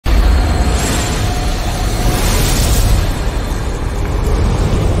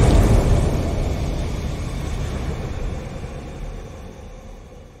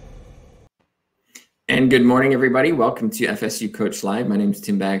good morning, everybody. Welcome to FSU Coach Live. My name is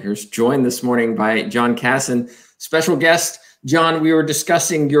Tim Baghurst, joined this morning by John Casson, special guest. John, we were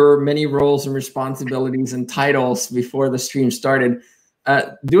discussing your many roles and responsibilities and titles before the stream started.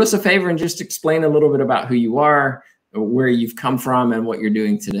 Do us a favor and just explain a little bit about who you are, where you've come from, and what you're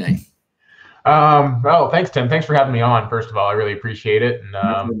doing today. Well, thanks, Tim. Thanks for having me on, first of all. I really appreciate it. And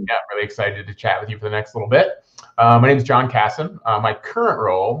yeah, I'm really excited to chat with you for the next little bit. My name is John Casson. My current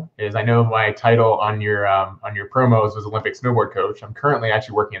role is, I know my title on your promos was Olympic snowboard coach. I'm currently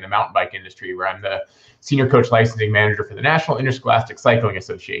actually working in the mountain bike industry, where I'm the senior coach licensing manager for the National Interscholastic Cycling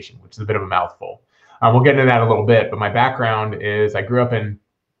Association, which is a bit of a mouthful. We'll get into that a little bit, but my background is I grew up in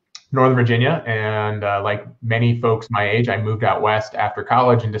Northern Virginia, and like many folks my age, I moved out west after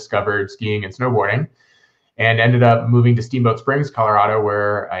college and discovered skiing and snowboarding, and ended up moving to Steamboat Springs, Colorado,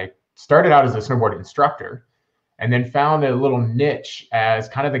 where I started out as a snowboard instructor, and then found a little niche as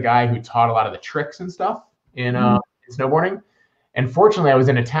kind of the guy who taught a lot of the tricks and stuff in snowboarding. And fortunately, I was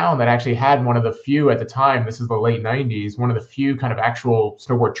in a town that actually had one of the few at the time, this is the late 90s, one of the few kind of actual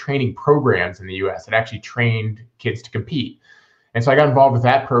snowboard training programs in the US that actually trained kids to compete. And so I got involved with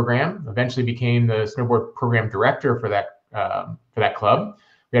that program, eventually became the snowboard program director for that club.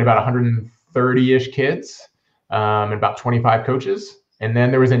 We had about 130-ish kids and about 25 coaches. And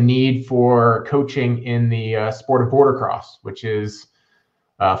then there was a need for coaching in the sport of border cross, which is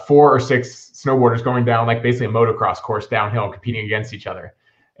 4 or 6 snowboarders going down like basically a motocross course downhill and competing against each other.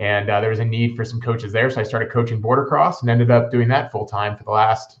 And there was a need for some coaches there. So I started coaching border cross and ended up doing that full time for the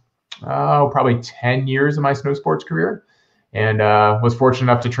last probably 10 years of my snow sports career. And was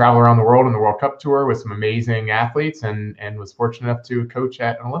fortunate enough to travel around the world on the World Cup Tour with some amazing athletes, and was fortunate enough to coach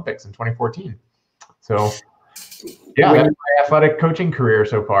at an Olympics in 2014. So yeah, that's my athletic coaching career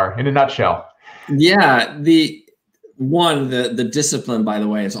so far in a nutshell. Yeah, the discipline, by the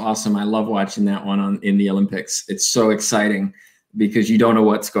way, is awesome. I love watching that one in the Olympics. It's so exciting because you don't know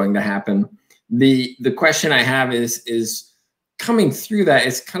what's going to happen. The question I have is coming through that,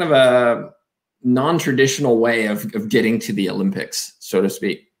 it's kind of a non-traditional way of getting to the Olympics, so to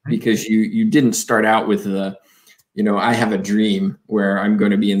speak, because you didn't start out with the, I have a dream where I'm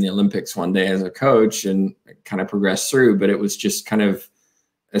going to be in the Olympics one day as a coach, and kind of progress through, but it was just kind of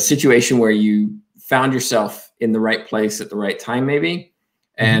a situation where you found yourself in the right place at the right time, maybe,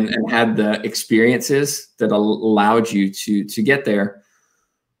 and had the experiences that allowed you to get there.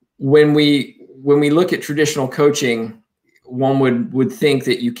 When we look at traditional coaching, one would think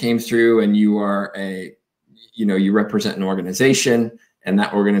that you came through and you are you represent an organization, and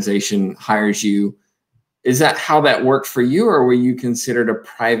that organization hires you. Is that how that worked for you, or were you considered a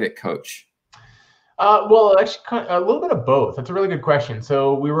private coach? Well, actually, a little bit of both. That's a really good question.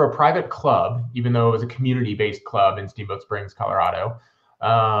 So we were a private club, even though it was a community-based club in Steamboat Springs, Colorado.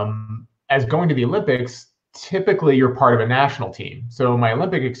 As going to the Olympics, typically you're part of a national team. So my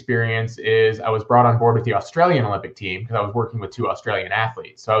Olympic experience is I was brought on board with the Australian Olympic team because I was working with 2 Australian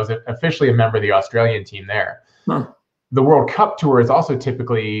athletes. So I was officially a member of the Australian team there. The World Cup Tour is also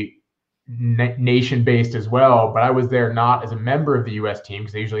typically nation-based as well, but I was there not as a member of the US team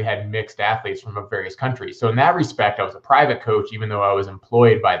because they usually had mixed athletes from various countries. So in that respect, I was a private coach, even though I was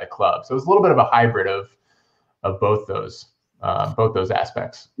employed by the club. So it was a little bit of a hybrid of both those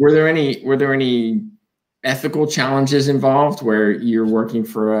aspects. Were there any ethical challenges involved where you're working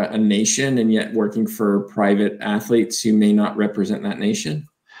for a nation and yet working for private athletes who may not represent that nation?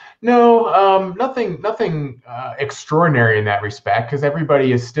 No, nothing extraordinary in that respect, because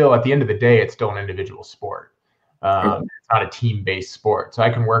everybody is still, at the end of the day, it's still an individual sport. It's not a team-based sport. So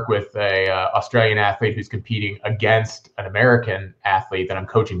I can work with a Australian athlete who's competing against an American athlete that I'm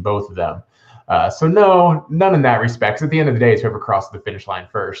coaching both of them. So no, none in that respect. 'Cause at the end of the day, it's whoever crosses the finish line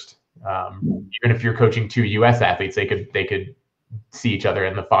first. Even if you're coaching 2 US athletes, they could see each other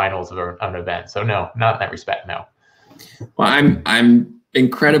in the finals of an event. So no, not in that respect, no. Well, I'm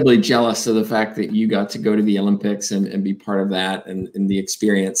incredibly jealous of the fact that you got to go to the Olympics and be part of that and the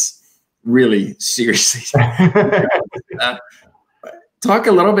experience. Really, seriously. Talk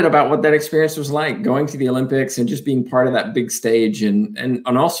a little bit about what that experience was like, going to the Olympics and just being part of that big stage, and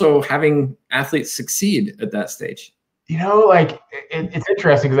also having athletes succeed at that stage. It's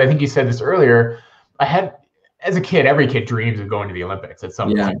interesting because I think you said this earlier. As a kid, every kid dreams of going to the Olympics at some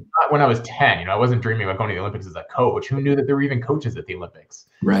point. Not when I was 10, I wasn't dreaming about going to the Olympics as a coach. Who knew that there were even coaches at the Olympics?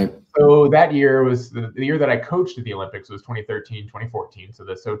 Right. So that year was the year that I coached at the Olympics was 2013, 2014. So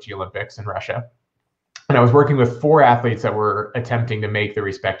the Sochi Olympics in Russia. And I was working with 4 athletes that were attempting to make their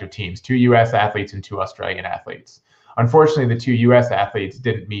respective teams, 2 US athletes and 2 Australian athletes. Unfortunately, the 2 US athletes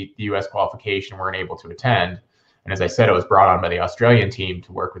didn't meet the US qualification, weren't able to attend. And as I said, I was brought on by the Australian team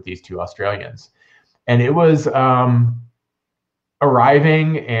to work with these 2 Australians. And it was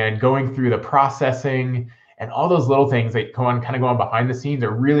arriving and going through the processing and all those little things that kind of go on behind the scenes are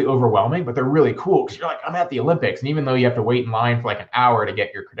really overwhelming, but they're really cool because you're like, I'm at the Olympics. And even though you have to wait in line for like an hour to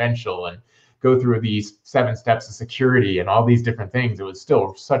get your credential and go through these 7 steps of security and all these different things, it was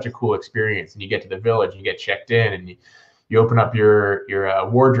still such a cool experience. And you get to the village, you get checked in, and you open up your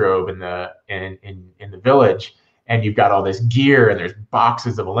wardrobe in the village, and you've got all this gear, and there's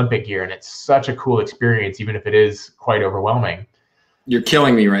boxes of Olympic gear, and it's such a cool experience, even if it is quite overwhelming. You're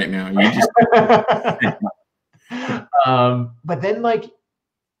killing me right now. You just but then like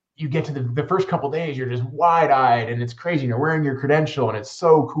you get to the first couple of days, you're just wide-eyed and it's crazy. You're wearing your credential and it's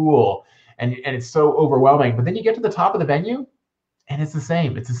so cool and it's so overwhelming. But then you get to the top of the venue and it's the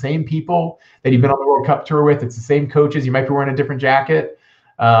same. It's the same people that you've been on the World Cup tour with. It's the same coaches. You might be wearing a different jacket.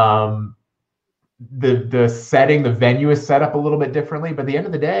 The setting, the venue is set up a little bit differently. But at the end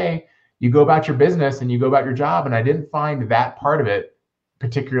of the day, you go about your business and you go about your job. And I didn't find that part of it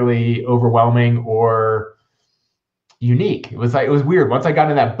particularly overwhelming or unique. It was weird. Once I got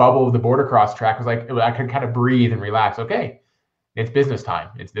in that bubble of the border cross track, I could kind of breathe and relax. Okay, it's business time.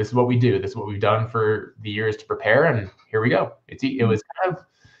 This is what we do. This is what we've done for the years to prepare, and here we go. It was kind of,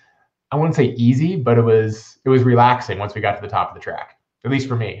 I wouldn't say easy, but it was relaxing once we got to the top of the track. At least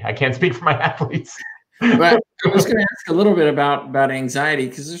for me. I can't speak for my athletes. But I was going to ask a little bit about anxiety,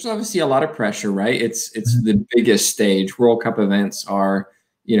 because there's obviously a lot of pressure, right? It's the biggest stage. World Cup events are,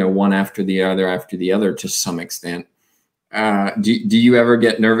 one after the other to some extent. Do you ever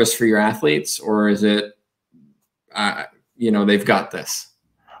get nervous for your athletes, or is it, they've got this?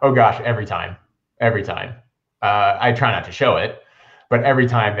 Oh gosh, every time. I try not to show it, but every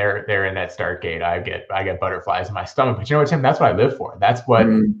time they're in that start gate, I get butterflies in my stomach. But you know what, Tim? That's what I live for. That's what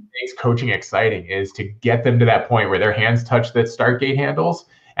makes coaching exciting, is to get them to that point where their hands touch the start gate handles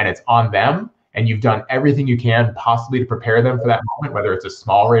and it's on them. And you've done everything you can possibly to prepare them for that moment, whether it's a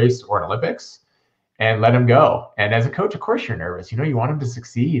small race or an Olympics, and let them go. And as a coach, of course you're nervous. You want them to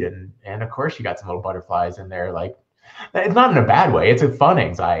succeed. And of course you got some little butterflies in there. Like, it's not in a bad way. It's a fun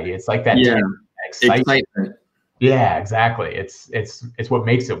anxiety. It's like that excitement. Yeah, exactly. It's what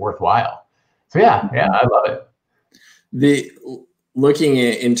makes it worthwhile. So yeah, I love it. Looking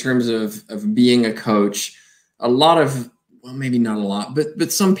at, in terms of being a coach, a lot of, well, maybe not a lot,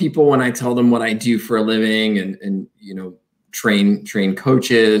 but some people, when I tell them what I do for a living and train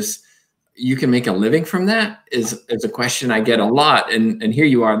coaches, you can make a living from that is a question I get a lot. And here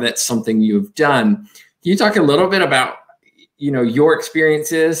you are, that's something you've done. Can you talk a little bit about, your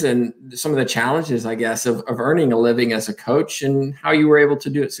experiences and some of the challenges, I guess, of earning a living as a coach and how you were able to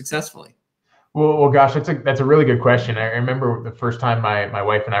do it successfully? Well, gosh, that's a really good question. I remember the first time my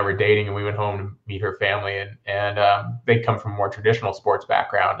wife and I were dating, and we went home to meet her family, and they come from a more traditional sports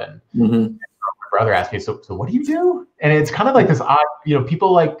background. And my brother asked me, so what do you do? And it's kind of like this odd,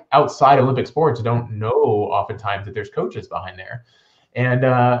 people like outside Olympic sports don't know oftentimes that there's coaches behind there.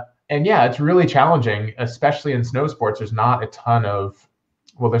 And yeah, it's really challenging, especially in snow sports. There's not a ton of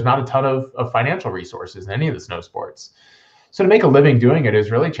financial resources in any of the snow sports. So to make a living doing it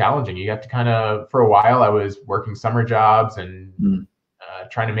is really challenging. You have to kind of, for a while, I was working summer jobs and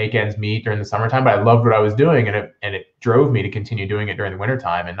trying to make ends meet during the summertime, but I loved what I was doing, and it drove me to continue doing it during the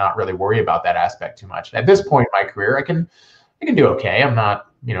wintertime and not really worry about that aspect too much. At this point in my career, I can do okay. I'm not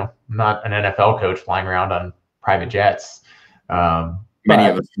an NFL coach flying around on private jets. Many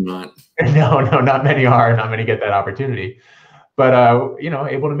of us do not. No, not many are. Not many get that opportunity. But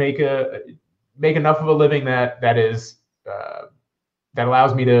able to make enough of a living that is that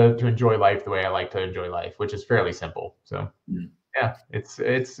allows me to enjoy life the way I like to enjoy life, which is fairly simple. So yeah,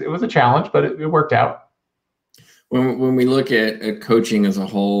 it was a challenge, but it worked out. When we look at coaching as a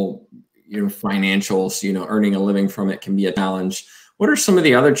whole, financials, earning a living from it can be a challenge. What are some of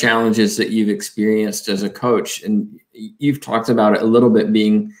the other challenges that you've experienced as a coach? And you've talked about it a little bit,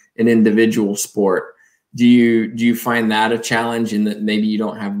 being an individual sport. Do you find that a challenge, in that maybe you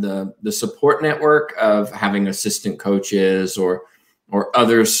don't have the support network of having assistant coaches or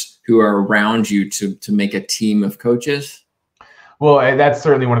others who are around you to make a team of coaches? Well, that's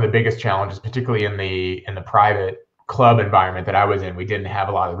certainly one of the biggest challenges, particularly in the private club environment that I was in. We didn't have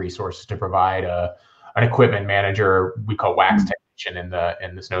a lot of resources to provide an equipment manager, we call wax technician in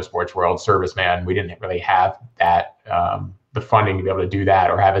the snow sports world, serviceman. We didn't really have that the funding to be able to do that,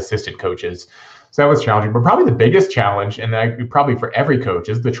 or have assistant coaches. So that was challenging. But probably the biggest challenge, and probably for every coach,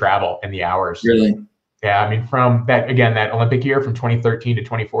 is the travel and the hours. Really? Yeah, I mean, from that Olympic year from 2013 to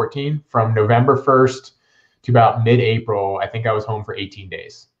 2014, from November 1st to about mid-April, I think I was home for 18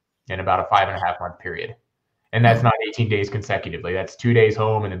 days in about a 5.5 month period. And that's not 18 days consecutively. That's 2 days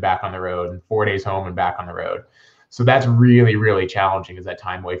home and then back on the road, and 4 days home and back on the road. So that's really, really challenging, is that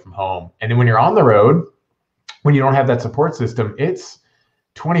time away from home. And then when you're on the road, when you don't have that support system, it's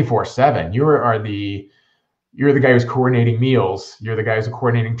 24/7. You're the guy who's coordinating meals. You're the guy who's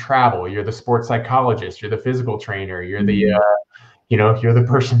coordinating travel. You're the sports psychologist. You're the physical trainer. You're the you're the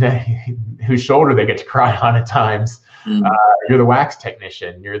person whose shoulder they get to cry on at times. You're the wax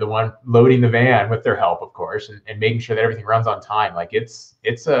technician. You're the one loading the van with their help, of course, and making sure that everything runs on time. Like it's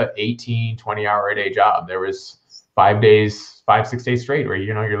a 18, 20-hour-a-day job. There was 5, 6 days straight where,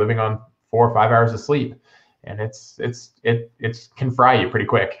 you're living on 4 or 5 hours of sleep, and it can fry you pretty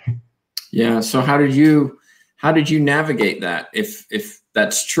quick. Yeah. So how did you navigate that? If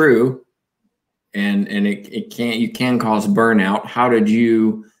that's true, and you can cause burnout, how did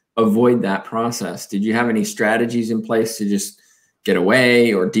you avoid that process? Did you have any strategies in place to just get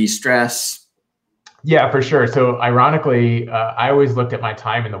away or de-stress? Yeah, for sure. So ironically, I always looked at my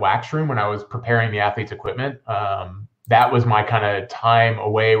time in the wax room when I was preparing the athlete's equipment. That was my kind of time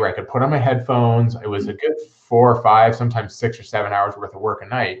away where I could put on my headphones. It was a good 4 or 5, sometimes 6 or 7 hours worth of work a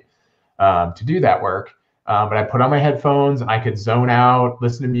night to do that work. But I put on my headphones and I could zone out,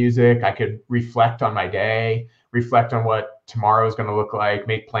 listen to music. I could reflect on my day, reflect on what tomorrow is going to look like,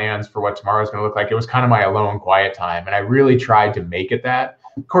 make plans for what tomorrow is going to look like. It was kind of my alone, quiet time. And I really tried to make it that.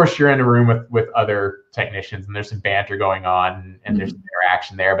 Of course, you're in a room with other technicians and there's some banter going on and there's some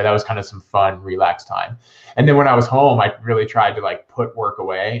interaction there, but that was kind of some fun, relaxed time. And then when I was home, I really tried to put work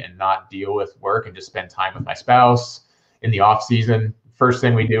away and not deal with work and just spend time with my spouse. In the off season, first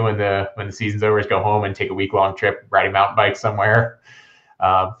thing we do when the season's over is go home and take a week-long trip riding mountain bikes somewhere.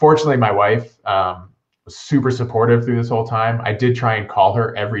 Fortunately, my wife was super supportive through this whole time. I did try and call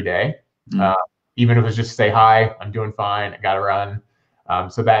her every day, even if it was just say hi, I'm doing fine, I got to run.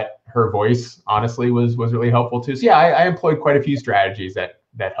 So that her voice honestly was really helpful too. So yeah, I employed quite a few strategies that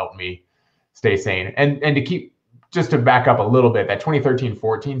helped me stay sane. And to keep, just to back up a little bit, that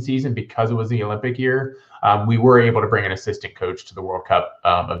 2013-14 season, because it was the Olympic year, we were able to bring an assistant coach to the World Cup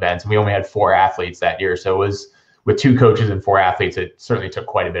events. And we only had 4 athletes that year. So it was, with 2 coaches and 4 athletes, it certainly took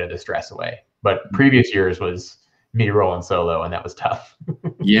quite a bit of the stress away. But previous years was me rolling solo, and that was tough.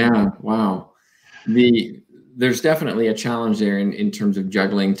 Yeah. Wow. There's definitely a challenge there in terms of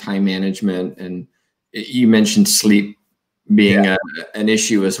juggling time management. And you mentioned sleep being an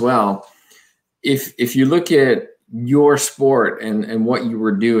issue as well. If you look at your sport and what you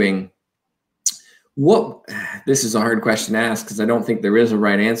were doing, this is a hard question to ask because I don't think there is a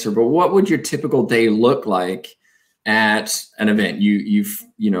right answer, but what would your typical day look like at an event? You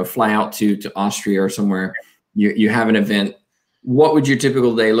fly out to Austria or somewhere, you have an event. What would your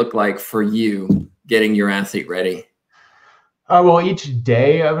typical day look like for you getting your athlete ready? Well, each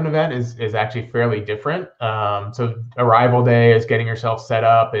day of an event is actually fairly different. So arrival day is getting yourself set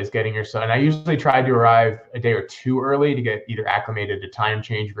up, and I usually try to arrive a day or 2 early to get either acclimated to time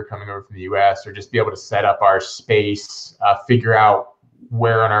change if we're coming over from the US, or just be able to set up our space, figure out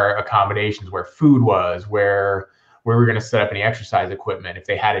where in our accommodations, where food was, where we're going to set up any exercise equipment, if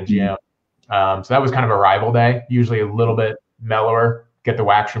they had a gym. So that was kind of arrival day, usually a little bit mellower, get the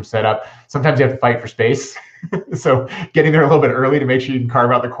wax room set up. Sometimes you have to fight for space. So getting there a little bit early to make sure you can carve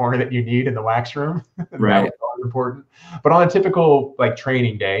out the corner that you need in the wax room. Right. That was important. But on a typical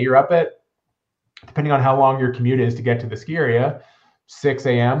training day, you're up at, depending on how long your commute is to get to the ski area, 6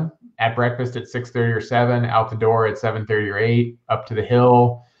 a.m. at breakfast at 6:30 or 7, out the door at 7:30 or 8, up to the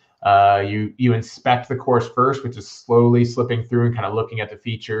hill. You inspect the course first, which is slowly slipping through and kind of looking at the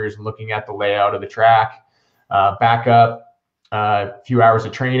features and looking at the layout of the track. Back up, a few hours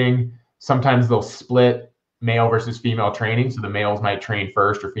of training. Sometimes they'll split male versus female training. So the males might train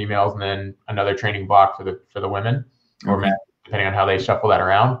first, or females, and then another training block for the women or men, depending on how they shuffle that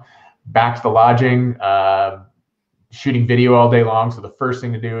around. Back to the lodging, shooting video all day long. So the first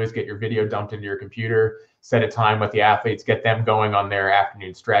thing to do is get your video dumped into your computer, set a time with the athletes, get them going on their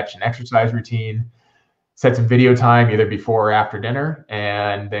afternoon stretch and exercise routine, set some video time either before or after dinner,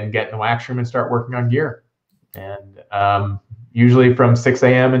 and then get in the wax room and start working on gear. And usually from 6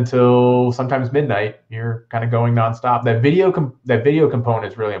 a.m. until sometimes midnight, you're kind of going nonstop. That video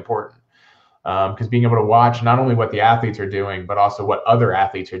component is really important, because being able to watch not only what the athletes are doing, but also what other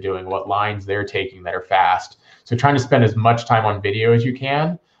athletes are doing, what lines they're taking that are fast. So trying to spend as much time on video as you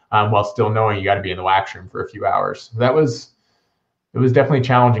can, while still knowing you got to be in the wax room for a few hours. It was definitely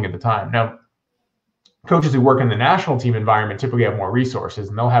challenging at the time. Now, coaches who work in the national team environment typically have more resources,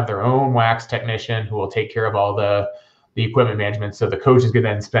 and they'll have their own wax technician who will take care of all the equipment management. So the coaches can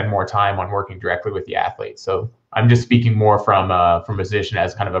then spend more time on working directly with the athletes. So I'm just speaking more from a position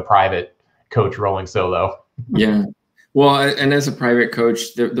as kind of a private coach rolling solo. Yeah. Well, and as a private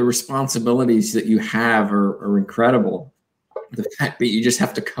coach, the responsibilities that you have are incredible. The fact that you just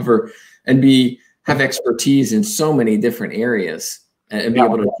have to cover and have expertise in so many different areas and be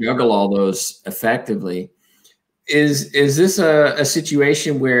able to juggle all those effectively. Is this a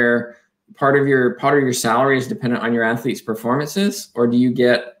situation where part of your salary is dependent on your athlete's performances, or do you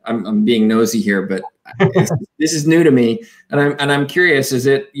get? I'm being nosy here, but this is new to me, and I'm curious. Is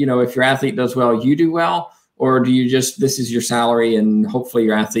it, if your athlete does well, you do well, or do you this is your salary and hopefully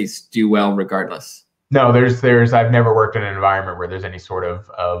your athletes do well regardless? No, I've never worked in an environment where there's any sort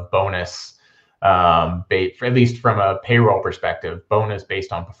of bonus, at least from a payroll perspective, bonus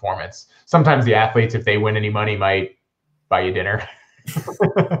based on performance. Sometimes the athletes, if they win any money, might buy you dinner,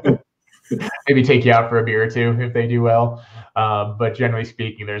 maybe take you out for a beer or two if they do well. But generally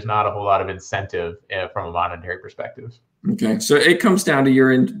speaking, there's not a whole lot of incentive from a monetary perspective. Okay, so it comes down to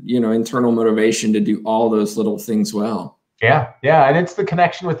your internal motivation to do all those little things well. Yeah. And it's the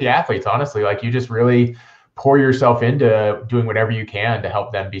connection with the athletes, honestly. Like, you just really pour yourself into doing whatever you can to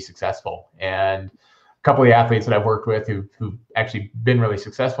help them be successful. And a couple of the athletes that I've worked with who've actually been really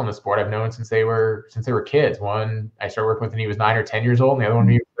successful in the sport, I've known since they were kids. One I started working with when he was 9 or 10 years old, and the other one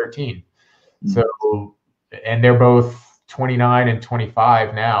when he was 13. So, and they're both 29 and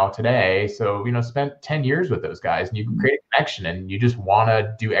 25 now today. So, spent 10 years with those guys, and you can create a connection, and you just want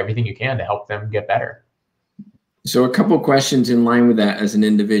to do everything you can to help them get better. So a couple of questions in line with that as an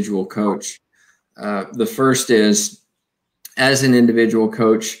individual coach. The first is, as an individual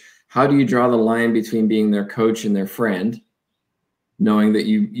coach, how do you draw the line between being their coach and their friend, knowing that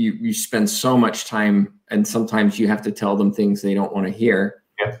you spend so much time and sometimes you have to tell them things they don't want to hear?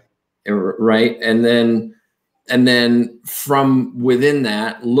 Yeah. Right. And then from within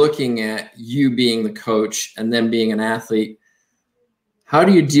that, looking at you being the coach and then being an athlete, how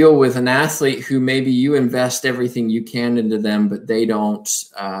do you deal with an athlete who maybe you invest everything you can into them, but they don't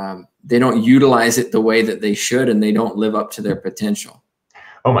utilize it the way that they should, and they don't live up to their potential?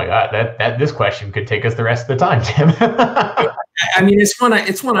 Oh my God, this question could take us the rest of the time, Tim. I mean, it's one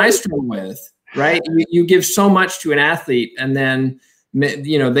I struggle with, right? You give so much to an athlete, and then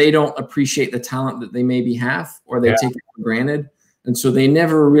they don't appreciate the talent that they maybe have, or they take it for granted, and so they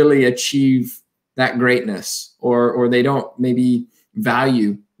never really achieve that greatness, or they don't maybe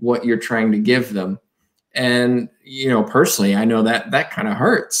value what you're trying to give them. And personally, I know that kind of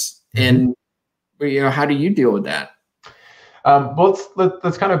hurts. And how do you deal with that? Well,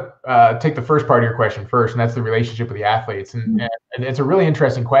 let's kind of take the first part of your question first, and that's the relationship with the athletes. And it's a really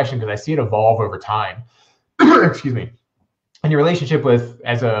interesting question because I see it evolve over time. Excuse me. And your relationship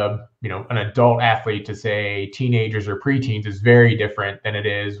as an adult athlete to, say, teenagers or preteens is very different than it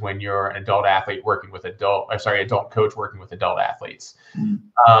is when you're an adult athlete working with adult coach working with adult athletes.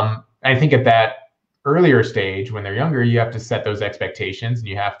 I think at that earlier stage, when they're younger, you have to set those expectations, and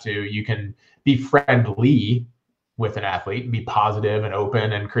you can be friendly with an athlete and be positive and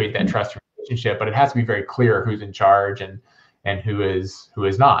open and create that trust relationship, but it has to be very clear who's in charge and who is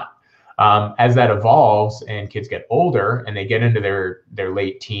not. As that evolves and kids get older and they get into their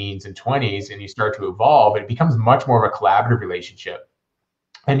late teens and 20s, and you start to evolve, it becomes much more of a collaborative relationship,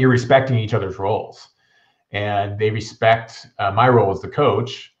 and you're respecting each other's roles, and they respect my role as the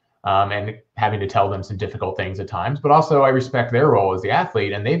coach, and having to tell them some difficult things at times, but also I respect their role as the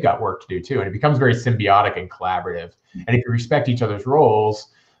athlete, and they've got work to do too. And it becomes very symbiotic and collaborative. And if you respect each other's roles,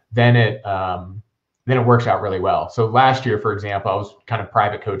 then it works out really well. So last year, for example, I was kind of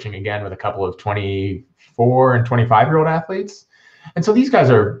private coaching again with a couple of 24 and 25-year-old athletes. And so these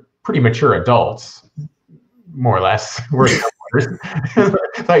guys are pretty mature adults, more or less. So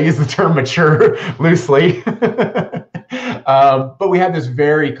I use the term mature loosely. But we had this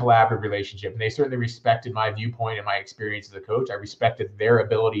very collaborative relationship, and they certainly respected my viewpoint and my experience as a coach. I respected their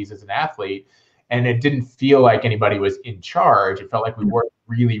abilities as an athlete, and it didn't feel like anybody was in charge. It felt like we worked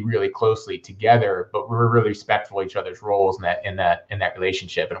really, really closely together, but we were really respectful of each other's roles in that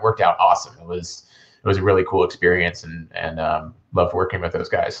relationship, and it worked out awesome. It was a really cool experience, and loved working with those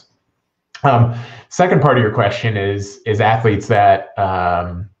guys. Second part of your question is athletes that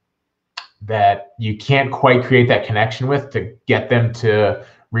you can't quite create that connection with to get them to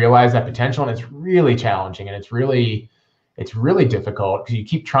realize that potential. And it's really challenging, and it's really difficult because you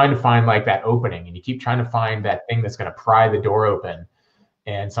keep trying to find like that opening, and you keep trying to find that thing that's going to pry the door open.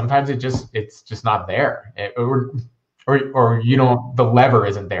 And sometimes it's just not there, or the lever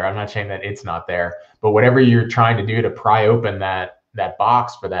isn't there. I'm not saying that it's not there, but whatever you're trying to do to pry open that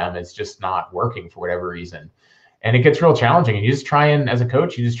box for them is just not working for whatever reason. And it gets real challenging. And you just try and, as a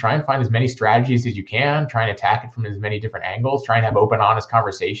coach, you just try and find as many strategies as you can, try and attack it from as many different angles, try and have open, honest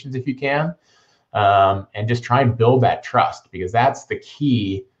conversations if you can, and just try and build that trust, because that's the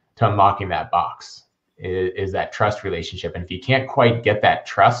key to unlocking that box, is that trust relationship. And if you can't quite get that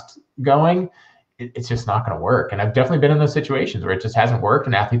trust going, it's just not going to work. And I've definitely been in those situations where it just hasn't worked,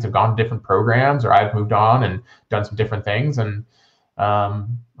 and athletes have gone to different programs, or I've moved on and done some different things. And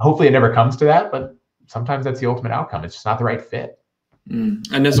hopefully it never comes to that, but sometimes that's the ultimate outcome. It's just not the right fit.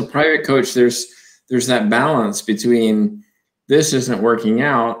 And as a private coach, there's that balance between this isn't working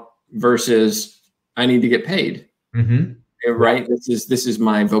out versus I need to get paid. Right? This is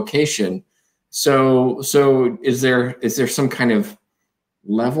my vocation. So is there some kind of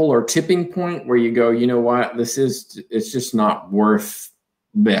level or tipping point where you go, you know what, it's just not worth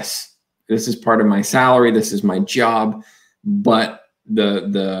this. This is part of my salary. This is my job, but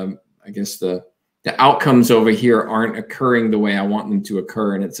I guess the outcomes over here aren't occurring the way I want them to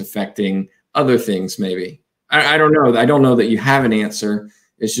occur, and it's affecting other things. Maybe I don't know. I don't know that you have an answer.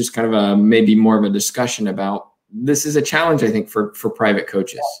 It's just kind of maybe more of a discussion about, this is a challenge, I think, for private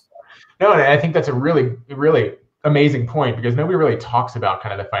coaches. No, and I think that's a really, really amazing point, because nobody really talks about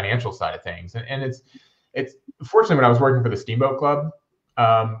kind of the financial side of things. And it's fortunately, when I was working for the Steamboat Club,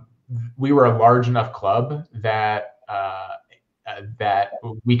 we were a large enough club that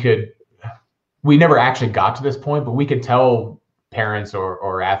we never actually got to this point, but we could tell parents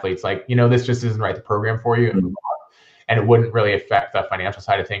or athletes, like, this just isn't right, the program for you, and it wouldn't really affect the financial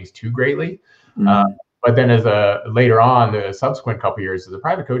side of things too greatly. But then later on, the subsequent couple of years as a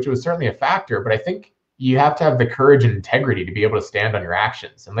private coach, it was certainly a factor. But I think you have to have the courage and integrity to be able to stand on your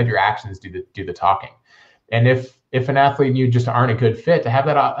actions and let your actions do the talking. And if an athlete and you just aren't a good fit, to have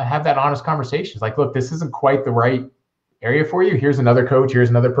that honest conversation. It's like, look, this isn't quite the right area for you. Here's another coach.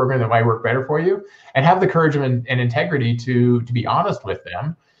 Here's another program that might work better for you. And have the courage and integrity to be honest with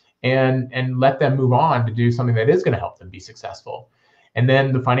them, and let them move on to do something that is going to help them be successful. And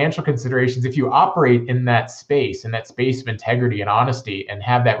then the financial considerations, if you operate in that space of integrity and honesty, and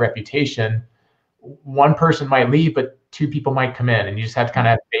have that reputation, one person might leave, but two people might come in, and you just have to kind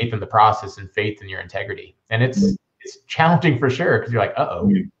of have faith in the process and faith in your integrity. And it's challenging for sure, because you're like,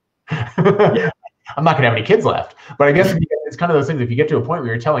 I'm not going to have any kids left. But I guess it's kind of those things. If you get to a point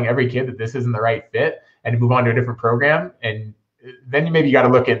where you're telling every kid that this isn't the right fit and to move on to a different program, and then you got to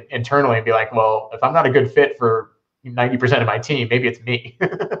look internally and be like, well, if I'm not a good fit for 90% of my team, maybe it's me.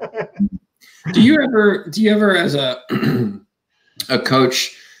 Do you ever as a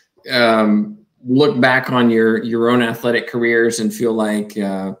coach look back on your own athletic careers and feel like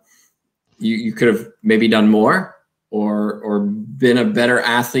you could have maybe done more, or been a better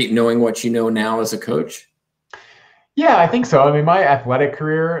athlete knowing what you know now as a coach? Yeah, I think so. I mean, my athletic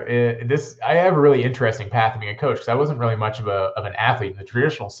career, I have a really interesting path to being a coach, because I wasn't really much of an athlete in the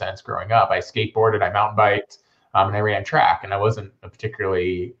traditional sense growing up. I skateboarded, I mountain biked, and I ran track, and I wasn't a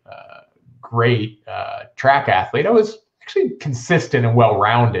particularly great track athlete. I was actually consistent and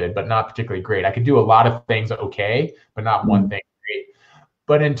well-rounded, but not particularly great. I could do a lot of things okay, but not one thing great.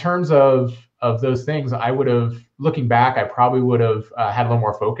 But in terms of those things, looking back, I probably would have had a little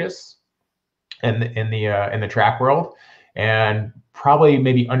more focus in the track world, and probably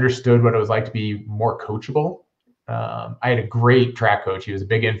maybe understood what it was like to be more coachable. I had a great track coach. He was a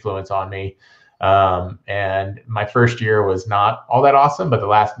big influence on me. And my first year was not all that awesome, but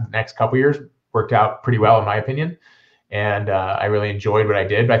the next couple years worked out pretty well, in my opinion. And I really enjoyed what I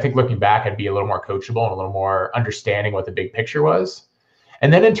did. But I think looking back, I'd be a little more coachable and a little more understanding what the big picture was.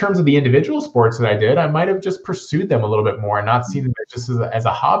 And then in terms of the individual sports that I did, I might have just pursued them a little bit more and not seen them just as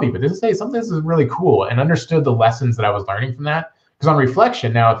a hobby, but something this is really cool, and understood the lessons that I was learning from that. Because on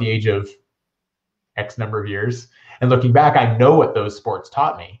reflection now, at the age of X number of years, and looking back, I know what those sports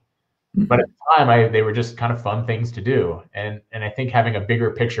taught me. But at the time, they were just kind of fun things to do. And I think having a bigger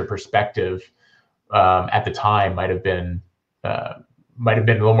picture perspective at the time might have been a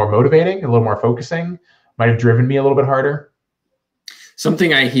little more motivating, a little more focusing, might have driven me a little bit harder.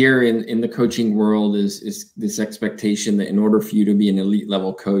 Something I hear in the coaching world is this expectation that in order for you to be an elite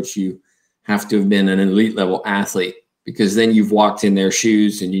level coach, you have to have been an elite level athlete, because then you've walked in their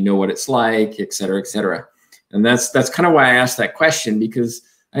shoes and you know what it's like, et cetera, et cetera. And that's kind of why I asked that question, because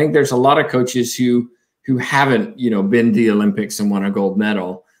I think there's a lot of coaches who haven't, been to the Olympics and won a gold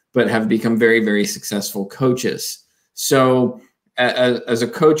medal, but have become very, very successful coaches. So as a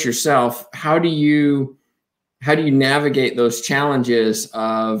coach yourself, how do you navigate those challenges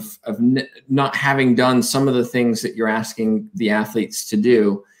of not having done some of the things that you're asking the athletes to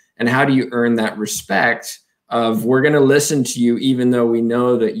do? And how do you earn that respect of we're going to listen to you, even though we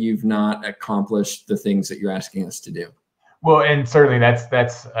know that you've not accomplished the things that you're asking us to do? Well, and certainly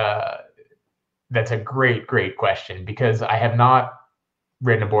that's a great question, because I have not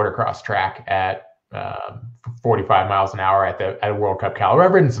ridden a border cross track at 45 miles an hour at a World Cup caliber.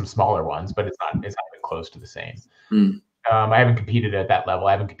 I've ridden some smaller ones, but it's not even close to the same. I haven't competed at that level.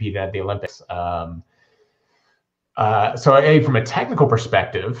 I haven't competed at the Olympics. So from a technical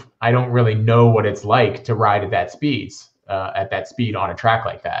perspective, I don't really know what it's like to ride at that speed on a track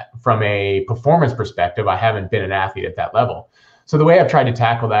like that. From a performance perspective, I haven't been an athlete at that level. So the way I've tried to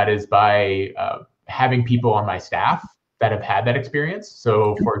tackle that is by having people on my staff that have had that experience.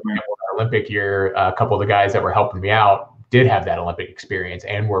 So for example, our Olympic year, a couple of the guys that were helping me out did have that Olympic experience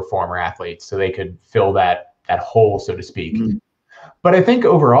and were former athletes, so they could fill that hole, so to speak. But I think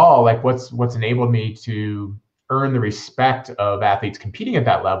overall, like what's enabled me to earn the respect of athletes competing at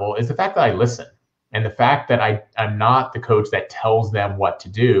that level is the fact that I listen, and the fact that I'm not the coach that tells them what to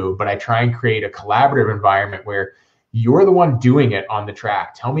do, but I try and create a collaborative environment where you're the one doing it on the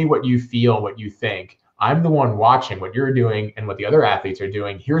track. Tell me what you feel, what you think. I'm the one watching what you're doing and what the other athletes are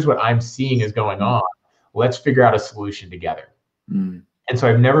doing. Here's what I'm seeing is going on. Let's figure out a solution together. And so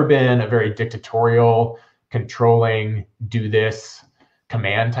I've never been a very dictatorial, controlling, do this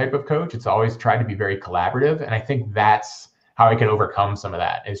command type of coach. It's always tried to be very collaborative. And I think that's how I can overcome some of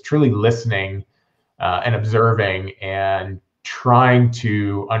that, is truly listening and observing and trying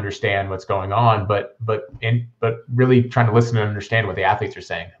to understand what's going on, but really trying to listen and understand what the athletes are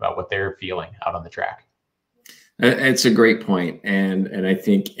saying about what they're feeling out on the track. It's a great point. And I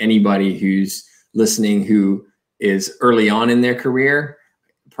think anybody who's listening who is early on in their career,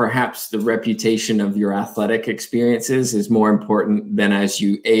 perhaps the reputation of your athletic experiences is more important than as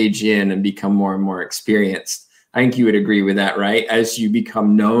you age in and become more and more experienced. I think you would agree with that, right? As you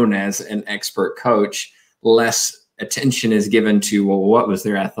become known as an expert coach, less attention is given to, well, what was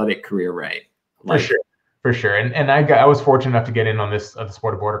their athletic career, right? For sure. And I was fortunate enough to get in on the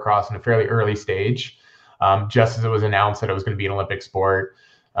sport of border cross in a fairly early stage, just as it was announced that it was going to be an Olympic sport.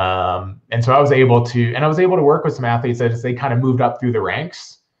 And so I was able to work with some athletes as they kind of moved up through the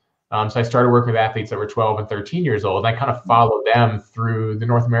ranks. So I started working with athletes that were 12 and 13 years old. And I kind of followed them through the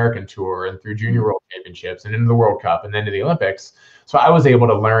North American Tour and through Junior World Championships and into the World Cup and then to the Olympics. So I was able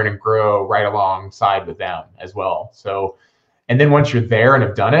to learn and grow right alongside with them as well. So, and then once you're there and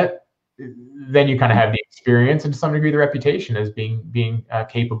have done it, then you kind of have the experience and to some degree the reputation as being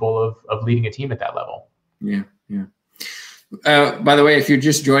capable of leading a team at that level. Yeah. By the way, if you're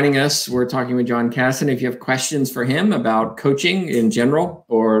just joining us, we're talking with John Casson. If you have questions for him about coaching in general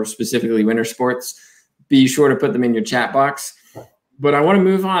or specifically winter sports, be sure to put them in your chat box. But I want to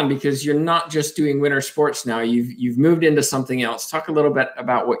move on because you're not just doing winter sports now. You've moved into something else. Talk a little bit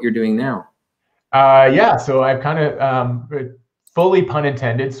about what you're doing now. Yeah, so I've kind of fully, pun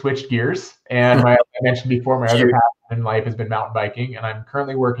intended, switched gears. And I mentioned before, my other passion in life has been mountain biking, and I'm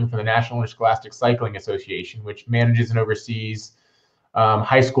currently working for the National Interscholastic Cycling Association, which manages and oversees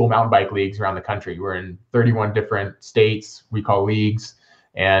high school mountain bike leagues around the country. We're in 31 different states, we call leagues,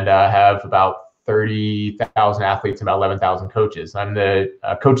 and have about 30,000 athletes and about 11,000 coaches. I'm the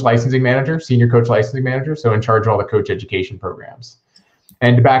coach licensing manager, senior coach licensing manager, so in charge of all the coach education programs.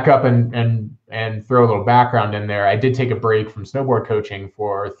 And to back up and throw a little background in there, I did take a break from snowboard coaching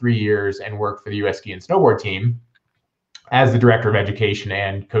for 3 years and worked for the U.S. ski and snowboard team as the director of education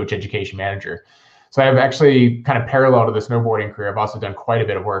and coach education manager. So I've actually kind of parallel to the snowboarding career, I've also done quite a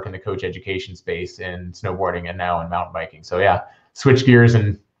bit of work in the coach education space in snowboarding and now in mountain biking. So yeah, switched gears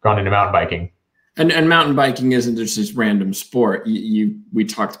and gone into mountain biking. And mountain biking isn't just this random sport. We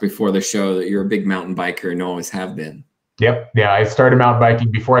talked before the show that you're a big mountain biker and always have been. Yep. Yeah, I started mountain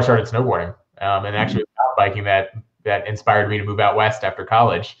biking before I started snowboarding. And actually mountain biking that inspired me to move out west after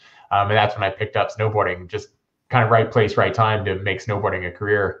college. And that's when I picked up snowboarding, just kind of right place, right time to make snowboarding a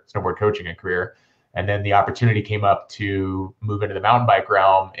career, snowboard coaching a career. And then the opportunity came up to move into the mountain bike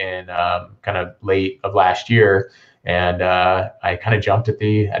realm in kind of late of last year. And I kind of jumped at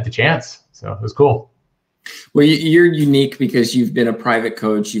the chance. So it was cool. Well, you're unique because you've been a private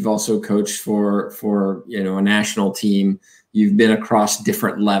coach. You've also coached for a national team. You've been across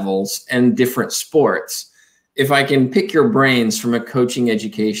different levels and different sports. If I can pick your brains from a coaching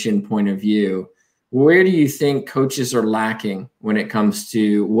education point of view, where do you think coaches are lacking when it comes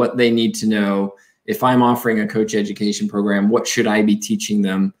to what they need to know? If I'm offering a coach education program, what should I be teaching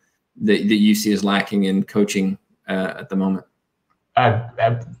them that you see as lacking in coaching at the moment?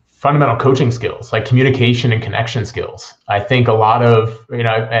 Fundamental coaching skills, like communication and connection skills. I think a lot of,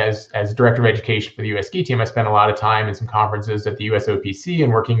 as director of education for the U.S. ski team, I spent a lot of time in some conferences at the USOPC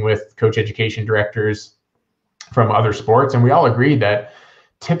and working with coach education directors from other sports. And we all agreed that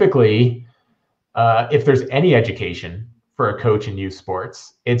typically, if there's any education for a coach in youth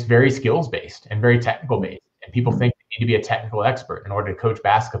sports, it's very skills based and very technical based. And people think you need to be a technical expert. In order to coach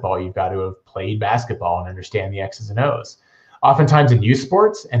basketball, you've got to have played basketball and understand the X's and O's. Oftentimes in youth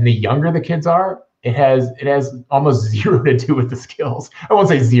sports, and the younger the kids are, it has almost zero to do with the skills. I won't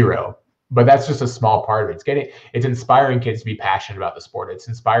say zero, but that's just a small part of it. It's inspiring kids to be passionate about the sport. It's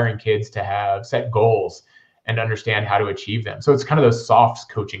inspiring kids to have set goals and understand how to achieve them. So it's kind of those soft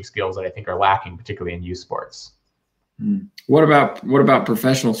coaching skills that I think are lacking, particularly in youth sports. What about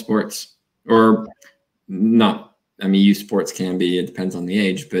professional sports? Or not? I mean, youth sports can be, it depends on the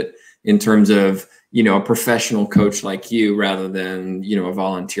age, but in terms of, you know, a professional coach like you rather than, you know, a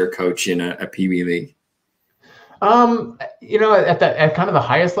volunteer coach in a Pee Wee league? You know, at kind of the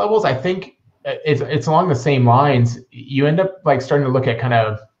highest levels, I think it's along the same lines. You end up like starting to look at kind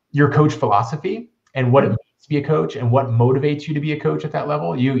of your coach philosophy and what it means to be a coach and what motivates you to be a coach at that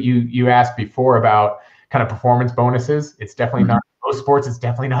level. You asked before about kind of performance bonuses. It's definitely not, most sports, it's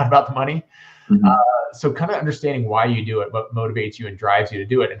definitely not about the money. So kind of understanding why you do it, what motivates you and drives you to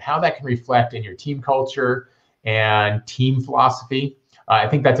do it, and how that can reflect in your team culture and team philosophy. I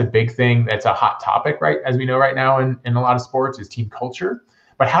think that's a big thing. That's a hot topic, right? As we know right now in a lot of sports, is team culture,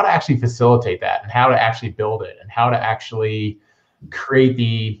 but how to actually facilitate that and how to actually build it and how to actually create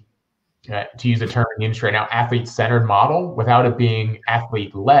the, to use a term in the industry right now, athlete-centered model without it being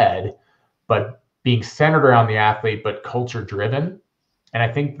athlete-led, but being centered around the athlete, but culture-driven. And I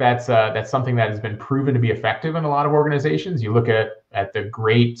think that's something that has been proven to be effective in a lot of organizations. You look at the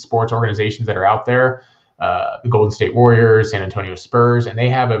great sports organizations that are out there, the Golden State Warriors, San Antonio Spurs, and they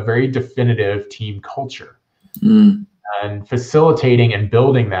have a very definitive team culture. And facilitating and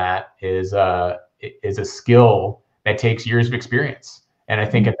building that is a skill that takes years of experience. And I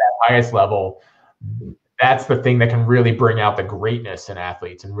think at that highest level, that's the thing that can really bring out the greatness in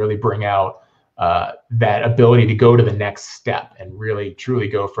athletes and really bring out that ability to go to the next step and really truly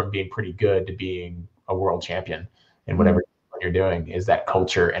go from being pretty good to being a world champion in whatever you're doing, is that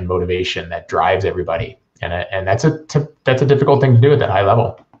culture and motivation that drives everybody. And that's a difficult thing to do at that high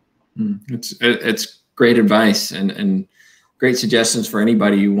level. It's great advice and great suggestions for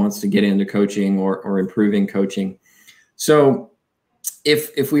anybody who wants to get into coaching or improving coaching. So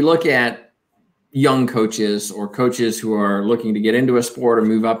if we look at young coaches or coaches who are looking to get into a sport or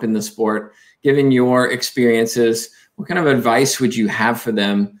move up in the sport, given your experiences, what kind of advice would you have for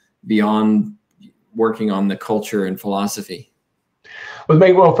them beyond working on the culture and philosophy?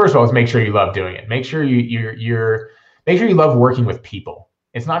 Well, first of all, let's make sure you love doing it. Make sure make sure you love working with people.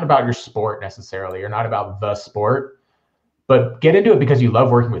 It's not about your sport necessarily, or not about the sport, but get into it because you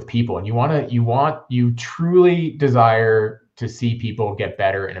love working with people and you truly desire to see people get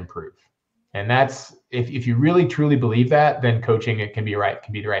better and improve. And that's, if you really truly believe that, then coaching can be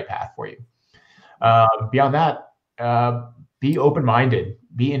the right path for you. Beyond that, be open-minded,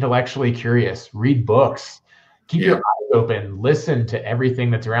 be intellectually curious, read books, keep your eyes open, listen to everything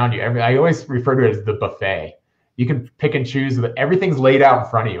that's around you. I always refer to it as the buffet. You can pick and choose. Everything's laid out in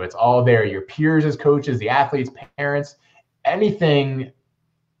front of you. It's all there. Your peers as coaches, the athletes, parents, anything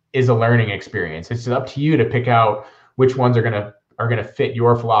is a learning experience. It's up to you to pick out which ones are gonna fit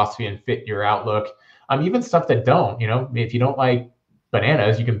your philosophy and fit your outlook. Even stuff that don't, you know, if you don't like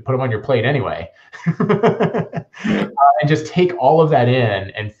bananas, you can put them on your plate anyway. And just take all of that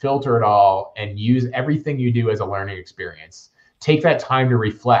in and filter it all and use everything you do as a learning experience. Take that time to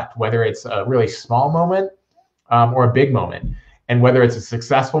reflect, whether it's a really small moment or a big moment. And whether it's a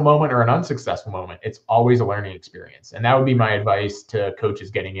successful moment or an unsuccessful moment, it's always a learning experience. And that would be my advice to coaches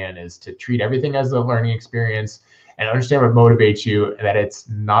getting in, is to treat everything as a learning experience and understand what motivates you, and that it's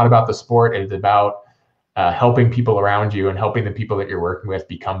not about the sport. It's about helping people around you and helping the people that you're working with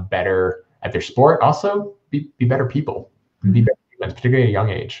become better at their sport. Also, be better people, be better humans, particularly at a young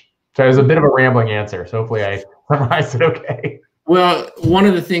age. So it was a bit of a rambling answer. So hopefully I summarized it okay. Well, one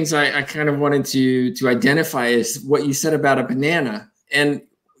of the things I kind of wanted to identify is what you said about a banana. And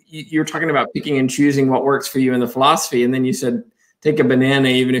you're talking about picking and choosing what works for you in the philosophy. And then you said, take a banana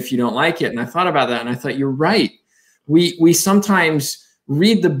even if you don't like it. And I thought about that and I thought, you're right. We sometimes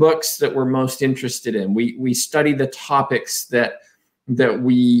read the books that we're most interested in. We study the topics that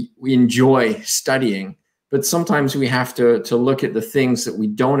we enjoy studying. But sometimes we have to look at the things that we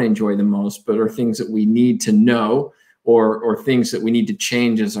don't enjoy the most, but are things that we need to know, or things that we need to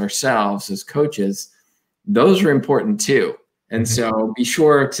change as ourselves as coaches. Those are important too. And so be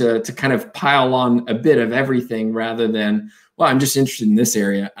sure to kind of pile on a bit of everything rather than, well, I'm just interested in this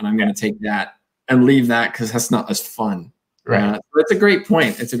area and I'm going to take that and leave that because that's not as fun. Right. So it's a great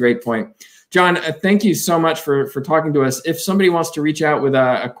point. It's a great point. John, thank you so much for talking to us. If somebody wants to reach out with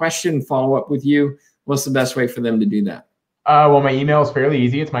a question, follow up with you, what's the best way for them to do that? Well, my email is fairly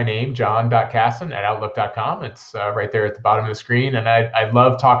easy. It's my name, john.casson@outlook.com. It's right there at the bottom of the screen. And I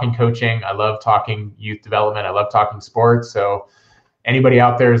love talking coaching. I love talking youth development. I love talking sports. So anybody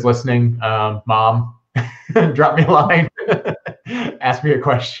out there is listening, mom, drop me a line, ask me a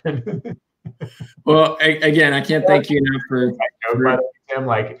question. Well, again, I can't thank you enough for Tim,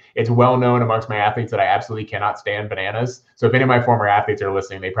 like, it's well known amongst my athletes that I absolutely cannot stand bananas. So if any of my former athletes are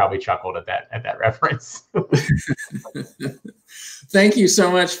listening, they probably chuckled at that reference. Thank you so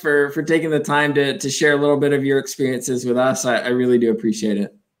much for taking the time to share a little bit of your experiences with us. I really do appreciate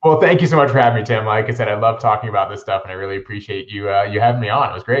it. Well, thank you so much for having me, Tim. Like I said, I love talking about this stuff, and I really appreciate you having me on.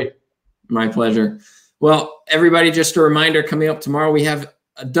 It was great. My pleasure. Well, everybody, just a reminder, coming up tomorrow, we have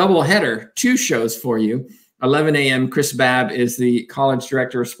a double header, 2 shows for you. 11 a.m. Chris Babb is the college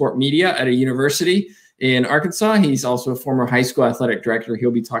director of sport media at a university in Arkansas. He's also a former high school athletic director.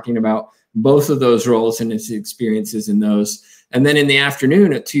 He'll be talking about both of those roles and his experiences in those. And then in the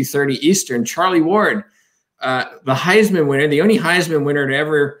afternoon at 2:30 Eastern, Charlie Ward, the Heisman winner, the only Heisman winner to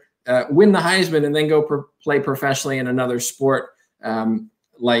ever win the Heisman and then go play professionally in another sport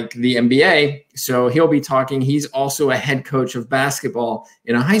like the NBA. So he'll be talking. He's also a head coach of basketball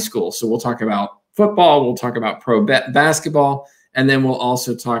in a high school. So we'll talk about football, we'll talk about pro basketball, and then we'll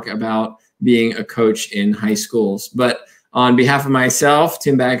also talk about being a coach in high schools. But on behalf of myself,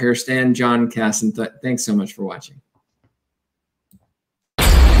 Tim Baghurst, and John Casson, thanks so much for watching.